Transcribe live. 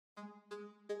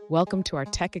Welcome to our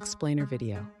Tech Explainer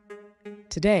video.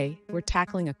 Today, we're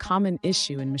tackling a common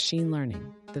issue in machine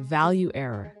learning, the value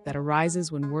error that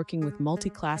arises when working with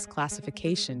multi-class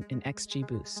classification in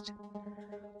XGBoost.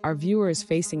 Our viewer is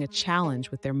facing a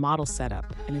challenge with their model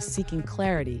setup and is seeking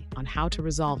clarity on how to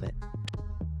resolve it.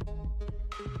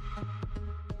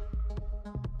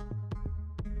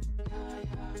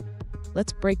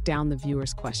 Let's break down the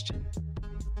viewer's question.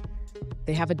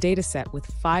 They have a dataset with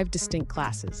 5 distinct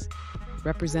classes,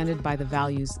 represented by the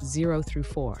values 0 through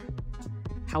 4.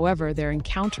 However, they're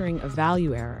encountering a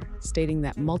value error stating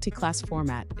that multi-class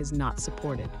format is not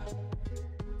supported.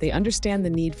 They understand the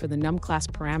need for the num class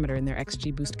parameter in their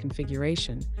XGBoost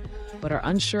configuration, but are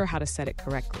unsure how to set it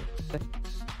correctly.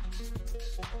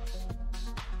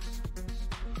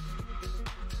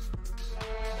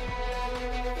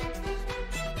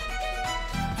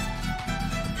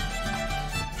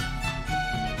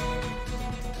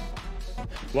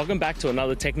 Welcome back to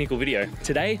another technical video.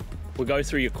 Today, we'll go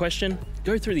through your question,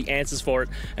 go through the answers for it,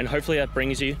 and hopefully that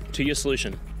brings you to your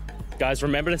solution. Guys,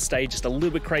 remember to stay just a little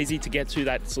bit crazy to get to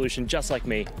that solution just like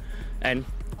me. And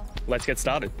let's get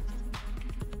started.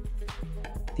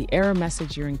 The error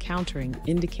message you're encountering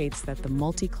indicates that the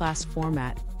multi-class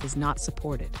format is not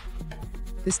supported.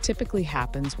 This typically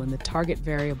happens when the target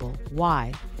variable,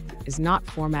 y, is not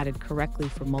formatted correctly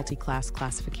for multi-class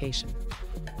classification.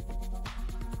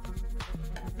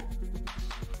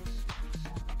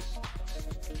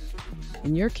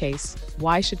 In your case,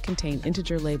 y should contain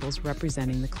integer labels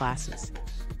representing the classes.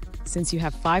 Since you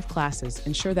have 5 classes,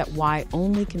 ensure that y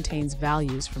only contains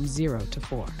values from 0 to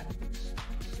 4.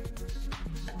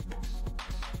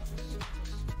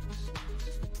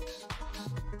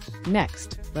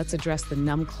 Next, let's address the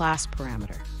num class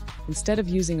parameter. Instead of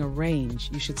using a range,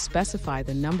 you should specify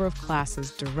the number of classes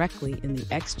directly in the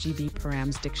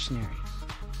XGBparams dictionary.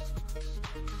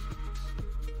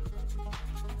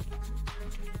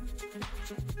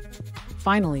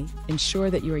 Finally,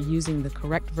 ensure that you are using the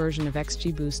correct version of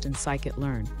XGBoost and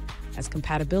scikit-learn, as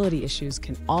compatibility issues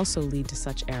can also lead to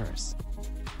such errors.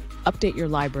 Update your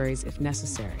libraries if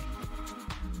necessary.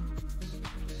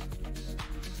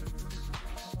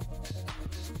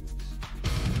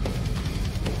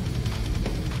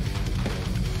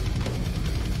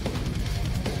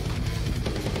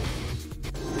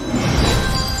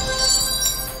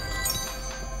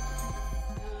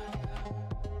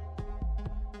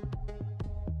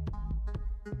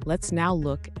 Let's now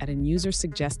look at a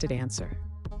user-suggested answer.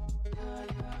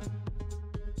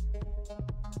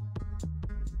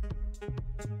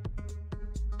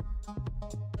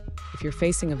 If you're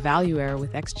facing a value error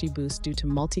with XGBoost due to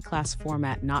multi-class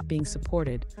format not being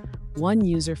supported, one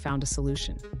user found a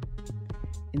solution.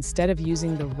 Instead of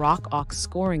using the ROC-AUX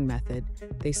scoring method,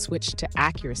 they switched to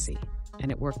accuracy, and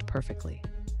it worked perfectly.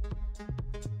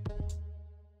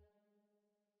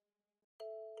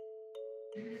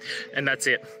 And that's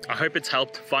it. I hope it's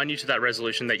helped find you to that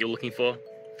resolution that you're looking for.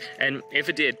 And if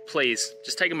it did, please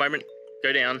just take a moment,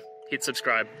 go down, hit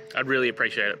subscribe. I'd really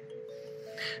appreciate it.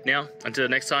 Now, until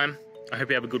next time, I hope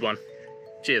you have a good one.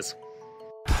 Cheers.